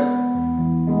said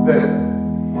that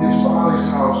his Father's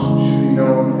house should be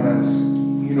known as,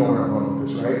 you know where I'm going with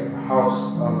this, right? A house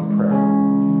of prayer.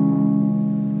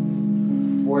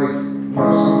 Boys,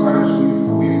 sometimes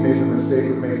we've made the mistake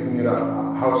of making it a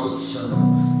house of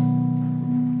sermons.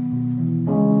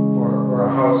 Or a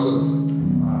house of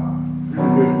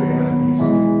good band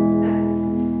music.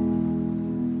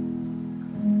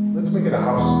 Let's make it a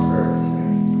house of prayer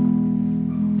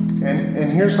today. And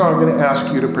here's how I'm going to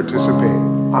ask you to participate.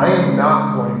 I am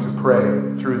not going to pray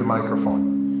through the microphone.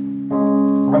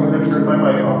 I'm going to turn my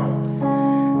mic off.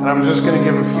 And I'm just going to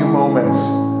give a few moments,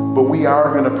 but we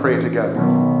are going to pray together.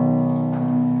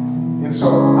 And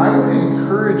so I would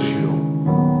encourage you,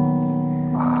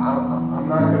 I'm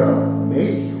not going to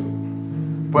make you,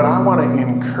 but I want to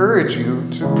encourage you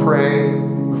to pray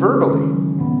verbally.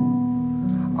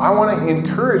 I want to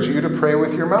encourage you to pray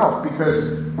with your mouth,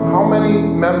 because how many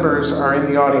members are in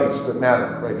the audience that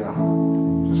matter right now?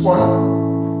 Just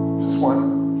one. Just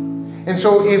one. And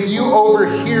so if you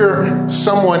overhear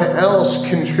someone else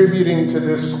contributing to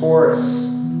this chorus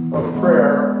of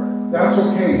prayer, that's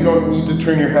okay. You don't need to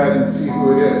turn your head and see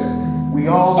who it is. We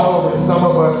all know that some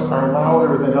of us are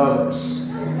louder than others.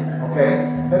 Okay?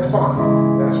 That's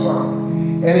fine. That's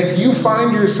fine. And if you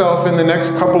find yourself in the next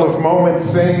couple of moments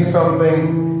saying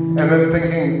something and then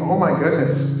thinking, oh my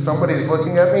goodness, somebody's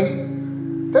looking at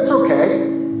me, that's okay.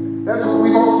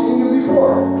 We've all seen you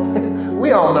before.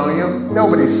 We all know you.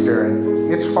 Nobody's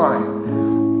staring. It's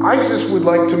fine. I just would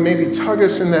like to maybe tug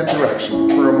us in that direction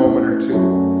for a moment or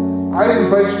two. I'd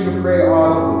invite you to pray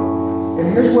audibly.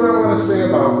 And here's what I want to say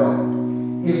about that.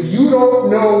 If you don't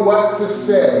know what to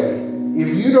say, if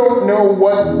you don't know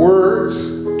what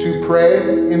words to pray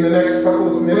in the next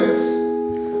couple of minutes,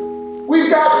 we've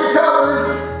got you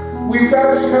covered. We've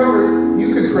got you covered.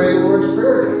 You could pray the Lord's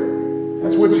Prayer again.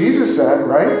 That's what Jesus said,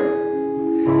 right?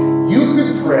 You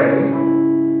could pray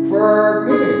for our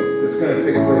meeting that's going to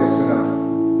take place tonight.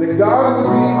 That God would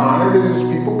be honored as His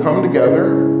people come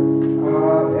together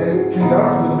and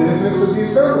conduct the business of the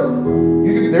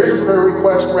assembly. There's a prayer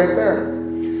request right there.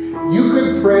 You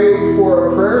could pray for a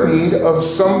prayer need of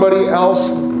somebody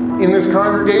else in this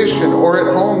congregation or at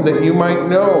home that you might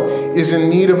know is in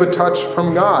need of a touch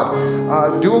from God.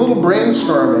 Do a little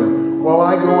brainstorming while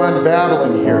I go on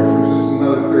babbling here for just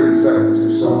another 30 seconds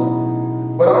or so.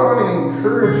 But I want to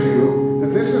encourage you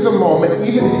that this is a moment,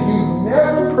 even if you've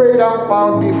never prayed out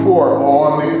loud before. Oh,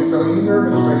 I'm making some of you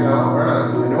nervous right now, aren't I?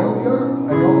 I know you are.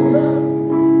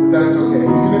 But that's okay.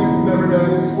 Even if you've never done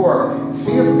it before,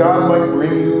 see if God might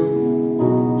bring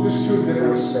you just to a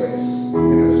different space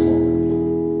in this moment.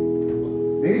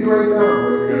 Maybe write down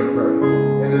what you're going to pray,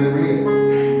 and then read it.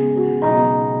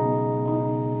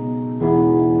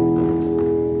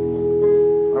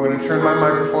 I'm going to turn my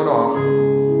microphone off,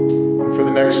 and for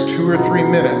the next 2 or 3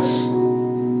 minutes,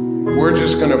 we're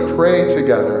just going to pray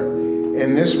together,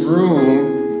 and this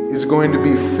room is going to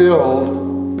be filled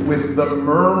with the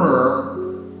murmur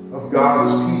of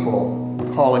God's people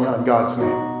calling on God's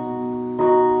name.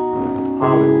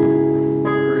 Hallelujah.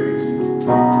 Praise you.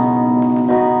 Thank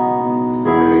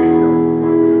you, God.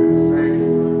 Thank you. Thank you,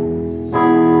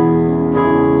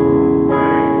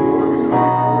 Lord. We come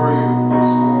before you this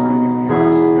morning and we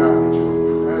ask, God, that your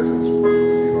presence would be,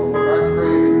 Lord. I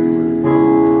pray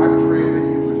that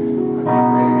you would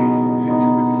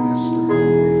minister.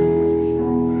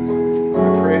 I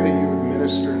pray that you would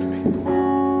minister to people.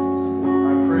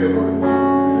 I pray, Lord, that you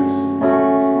would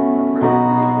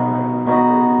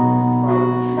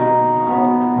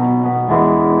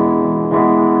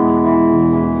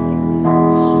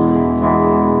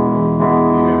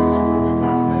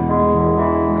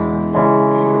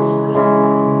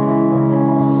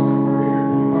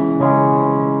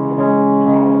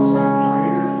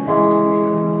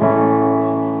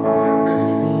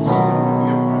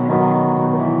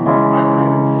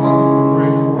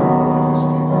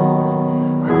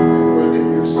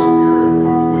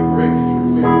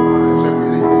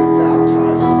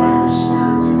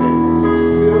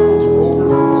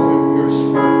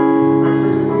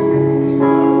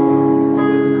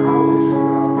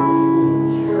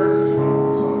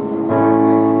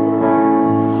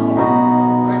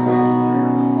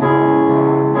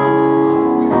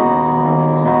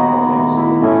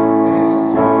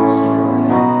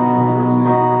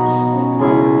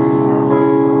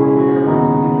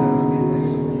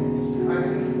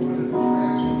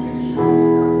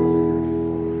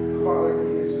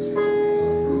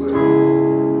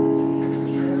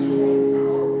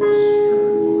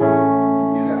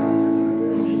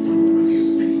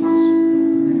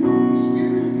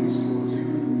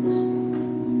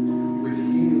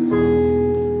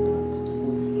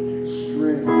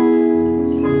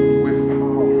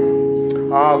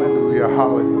Hallelujah,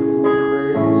 hallelujah.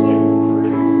 Praise you.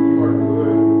 You are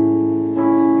good.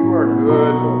 You are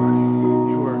good, Lord.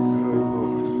 You are good,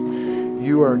 Lord.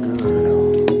 You are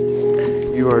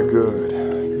good. You are good.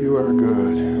 You are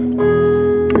good.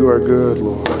 You are good,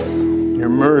 Lord. Your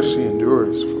mercy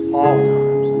endures for all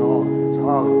times and all days.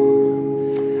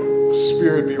 Hallelujah.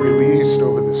 Spirit be released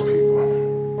over this people.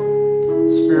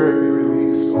 Spirit be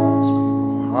released over this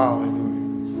people. Hallelujah.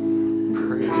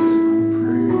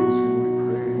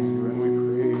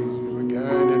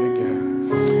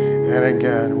 And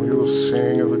again, we will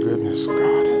sing of the goodness of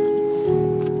God.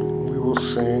 We will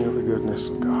sing of the goodness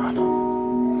of God.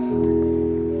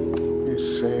 We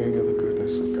sing of the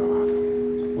goodness of God.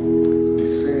 We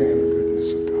sing of the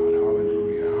goodness of God.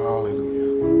 Hallelujah.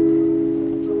 Hallelujah.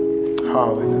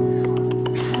 Hallelujah.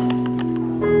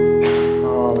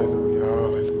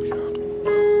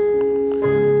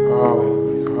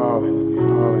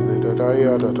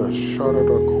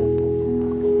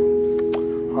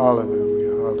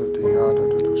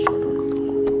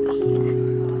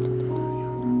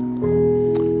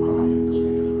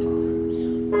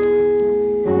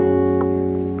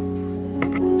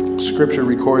 Scripture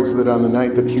records that on the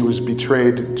night that he was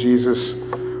betrayed, Jesus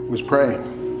was praying.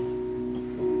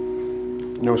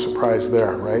 No surprise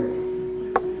there, right?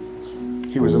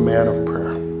 He was a man of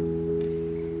prayer.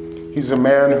 He's a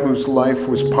man whose life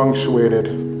was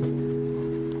punctuated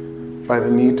by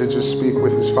the need to just speak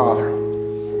with his Father.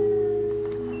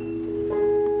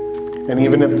 And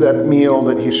even at that meal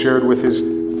that he shared with his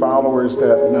followers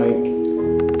that night,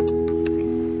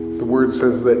 the word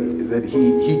says that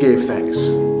he gave thanks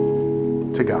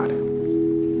to God.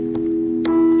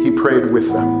 He prayed with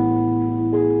them.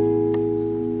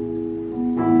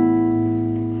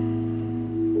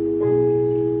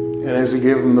 And as he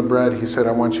gave them the bread, he said,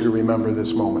 I want you to remember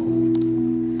this moment.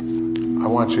 I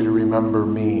want you to remember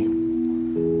me.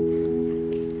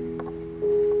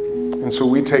 And so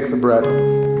we take the bread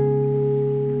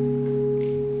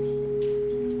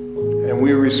and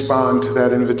we respond to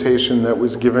that invitation that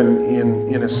was given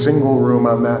in a single room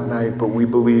on that night, but we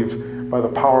believe by the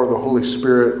power of the Holy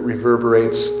Spirit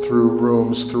reverberates through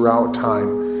rooms, throughout time,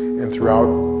 and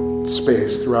throughout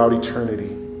space, throughout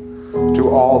eternity, to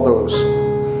all those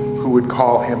who would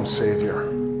call him Savior.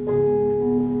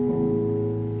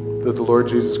 That the Lord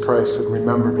Jesus Christ said,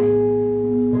 remember me.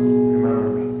 Remember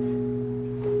me.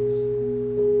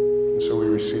 And so we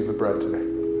receive the bread today.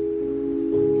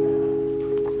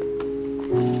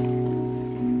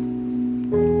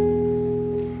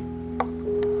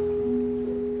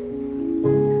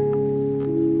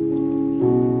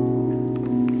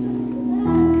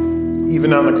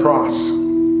 Even on the cross,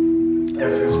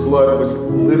 as his blood was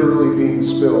literally being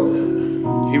spilled,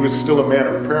 he was still a man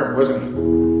of prayer, wasn't he?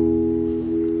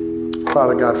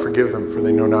 Father God, forgive them, for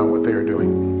they know not what they are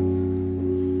doing.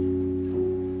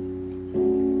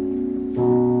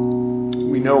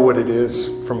 We know what it is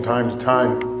from time to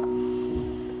time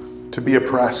to be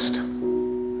oppressed,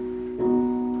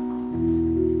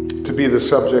 to be the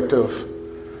subject of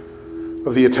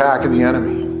the attack of the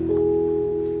enemy.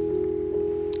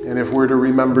 And if we're to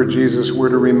remember Jesus, we're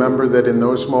to remember that in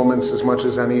those moments, as much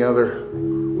as any other,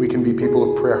 we can be people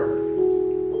of prayer.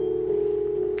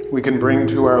 We can bring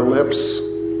to our lips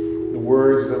the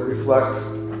words that reflect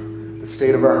the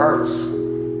state of our hearts.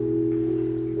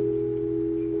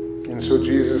 And so,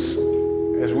 Jesus,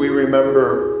 as we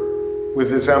remember with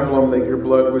this emblem that your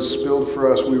blood was spilled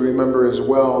for us, we remember as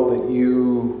well that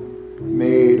you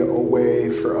made a way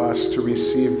for us to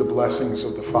receive the blessings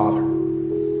of the Father.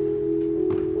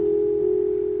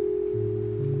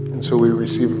 So we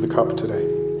receive the cup today.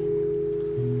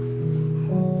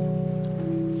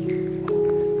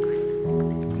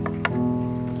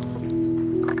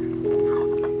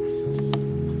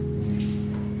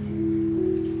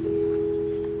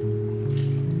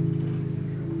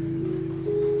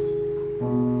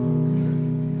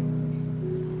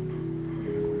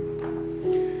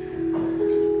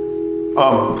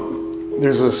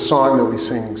 There's a song that we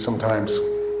sing sometimes.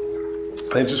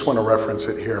 I just want to reference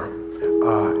it here.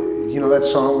 You know that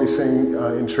song we sing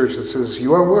in church that says,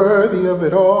 you are worthy of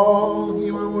it all,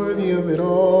 you are worthy of it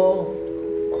all.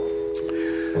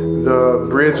 The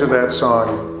bridge of that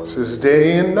song says,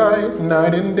 day and night,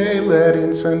 night and day, let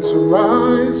incense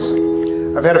arise.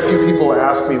 I've had a few people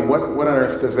ask me, what on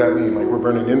earth does that mean? Like we're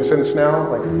burning incense now?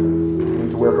 Like we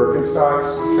need to wear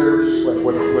Birkenstocks to church? Like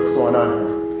what's going on here?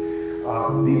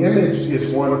 The image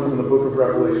is one from the book of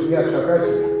Revelation. Yeah, Chuck, I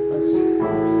see.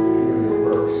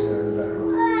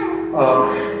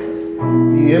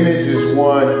 The image is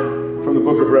one from the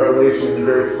book of Revelation in the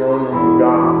very throne room of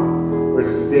God, where it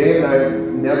says day and night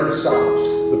never stops.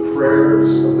 The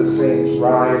prayers of the saints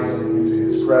rise into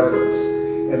his presence.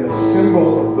 And the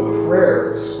symbol of the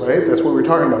prayers, right? That's what we're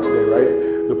talking about today,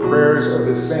 right? The prayers of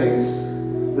his saints.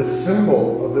 The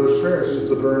symbol of those prayers is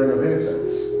the burning of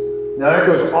incense. Now that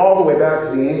goes all the way back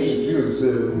to the ancient Jews,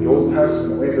 in the Old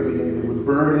Testament, way at the beginning. They would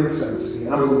burn incense,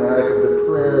 emblematic of their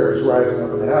prayers rising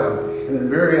up into heaven. And then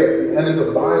very at the end of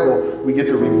the Bible, we get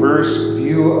the reverse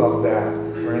view of that.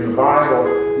 Where in the Bible,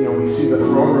 we see the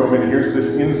throne room and here's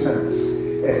this incense.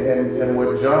 And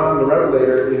what John the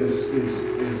Revelator is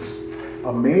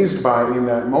amazed by in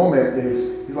that moment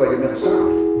is, he's like, it never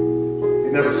stopped.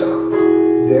 It never stopped.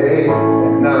 Day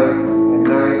and night and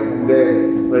night and day,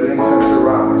 let incense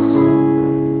arise.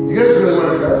 You guys really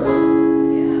want to try this?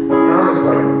 Carmen's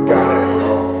like, got it,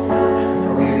 bro.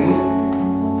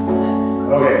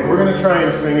 Okay, we're going to try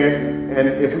and sing it, and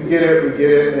if we get it, we get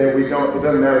it, and if we don't, it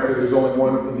doesn't matter because there's only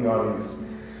one in the audience.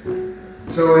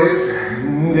 So it's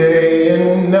day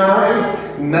and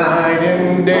night, night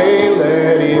and day,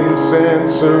 let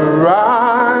incense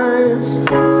arise.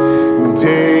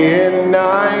 Day and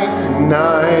night,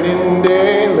 night and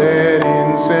day, let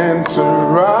incense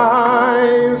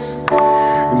arise.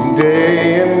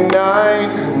 Day and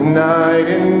night, night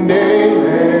and day,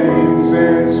 let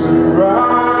incense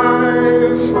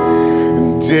arise.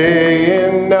 Day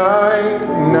and night,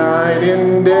 night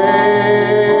and day,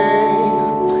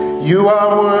 you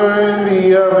are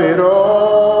worthy of it all.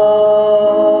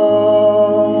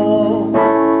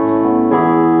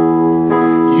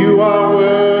 You are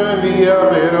worthy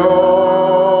of it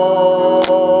all.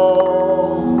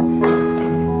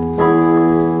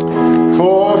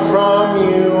 For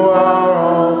from you are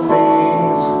all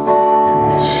things,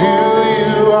 and to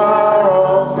you are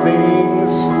all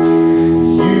things.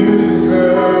 You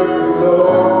deserve the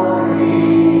glory.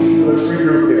 Let's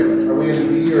regroup here. Are we in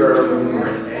D or are we in A?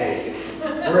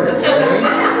 We're in A.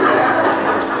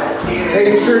 Hey,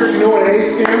 church, you know what A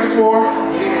stands for?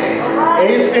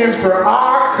 A stands for a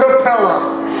cappella.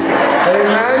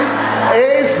 Amen?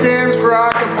 A stands for a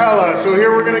cappella. So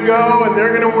here we're going to go, and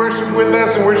they're going to worship with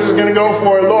us, and we're just going to go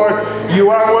for it. Lord, you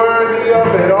are worthy of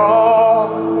it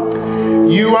all.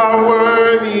 You are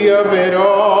worthy of it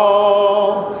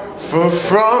all. For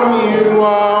from you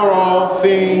are all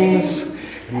things,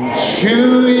 and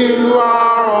to you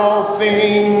are all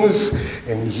things,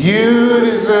 and you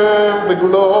deserve the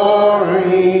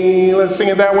glory. Let's sing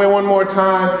it that way one more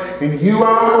time. And you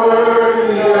are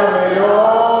worthy of it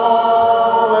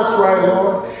all. That's right,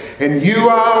 Lord. And you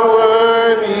are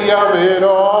worthy of it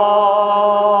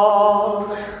all.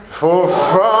 For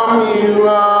from you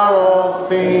are all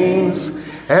things,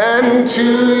 and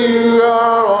to you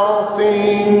are all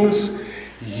things.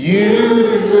 You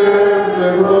deserve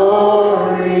the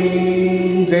glory.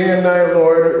 Day and night,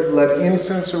 Lord, let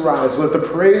incense arise. Let the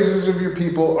praises of your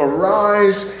people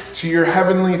arise to your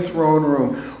heavenly throne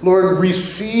room. Lord,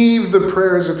 receive the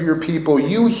prayers of your people.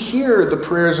 You hear the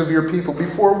prayers of your people.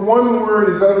 Before one word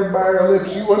is uttered by our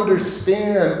lips, you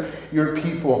understand your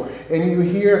people. And you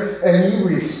hear and you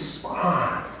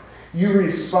respond. You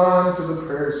respond to the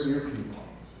prayers of your people.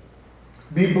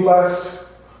 Be blessed,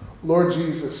 Lord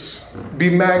Jesus. Be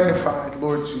magnified,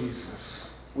 Lord Jesus.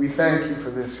 We thank you for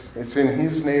this. It's in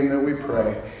his name that we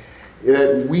pray.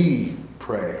 That we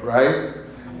pray, right?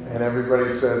 And everybody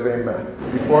says amen.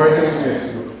 Before I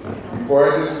dismiss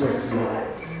you,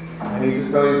 I need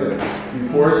to tell you this.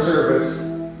 Before service,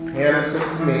 Hannah said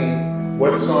to me,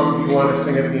 what song do you want to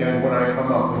sing at the end when I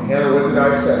come up? And Hannah, what did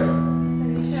I say? So you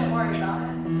shouldn't worry about it.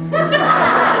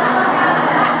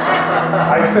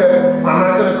 I said, I'm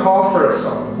not going to call for a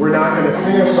song. We're not going to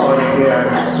sing a song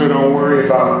again, so don't worry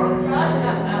about it.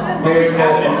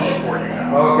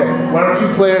 Okay, why don't you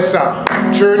play us out?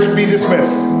 Church, be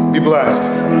dismissed. Be blessed.